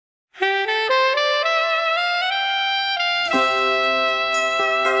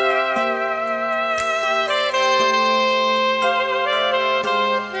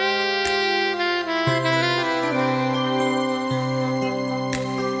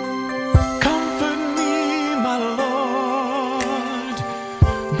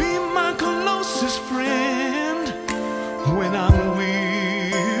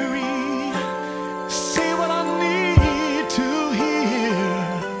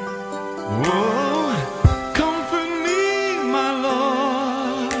Oh, comfort me, my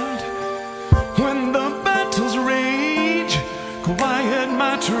Lord, when the battles rage. Quiet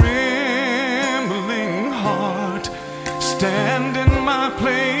my trembling heart. Stand in my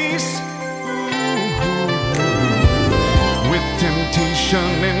place. With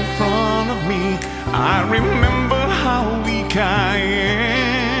temptation in front of me, I remember how weak I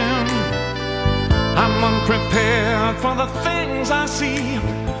am. I'm unprepared for the things I see,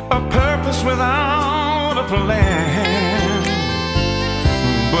 a purpose without a plan.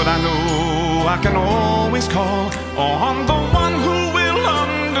 But I know I can always call on the one who will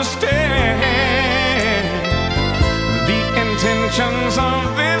understand the intentions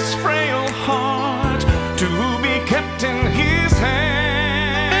of this frail heart, to be kept in his hand.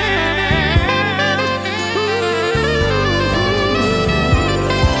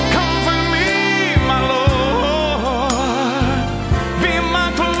 Comfort me, my Lord, be my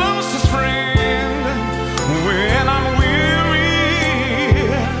closest friend when I'm weary.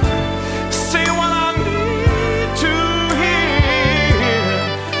 Say what I need to hear.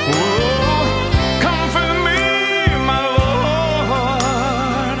 Oh, comfort me, my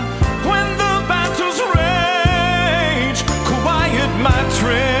Lord, when the battles rage. Quiet my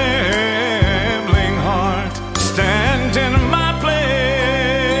trembling heart. Stand in my place.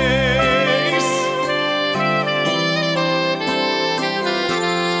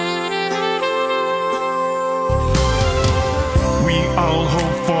 We all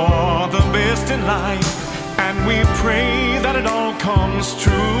hope for the best in life, and we pray that it all comes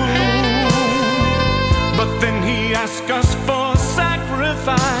true. But then he asks us for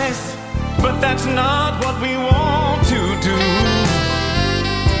sacrifice, but that's not what we want to do.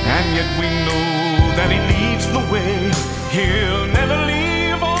 And yet we know that he leads the way. He'll never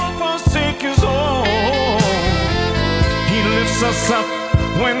leave or forsake his own. He lifts us up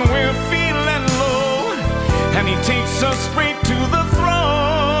when we're feeling low, and he takes us straight to the throne.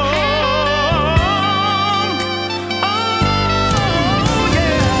 Oh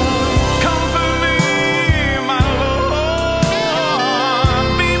yeah, comfort me, my Lord,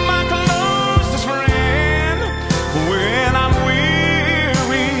 be my closest friend when I'm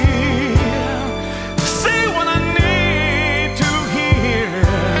weary. Say what I need to hear.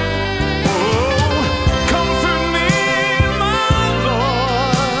 Oh, comfort me, my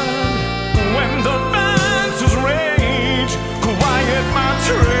Lord, when the battles rage. Quiet my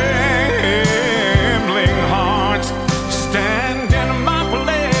trembling heart. Stand in my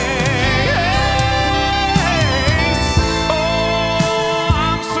place. Oh,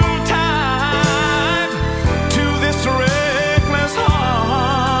 I'm so tied to this reckless heart,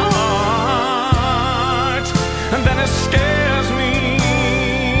 and then it scares me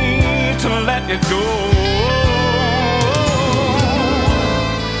to let it go.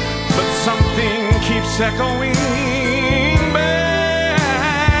 But something keeps echoing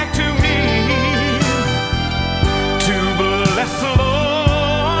back to me, to bless the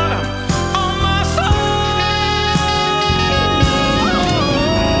Lord, oh my soul.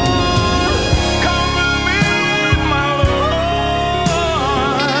 Comfort me, my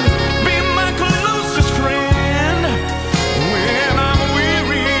Lord, be my closest friend when I'm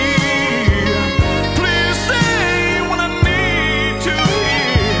weary. Please say what I need to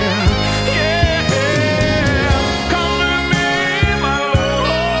hear. Yeah, comfort me, my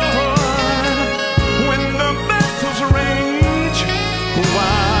Lord, when the battles rage.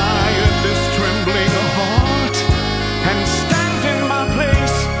 Quiet this trembling heart and stand in my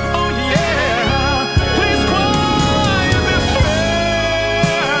place. Oh yeah, please quiet this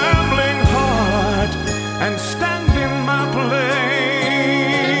trembling heart and stand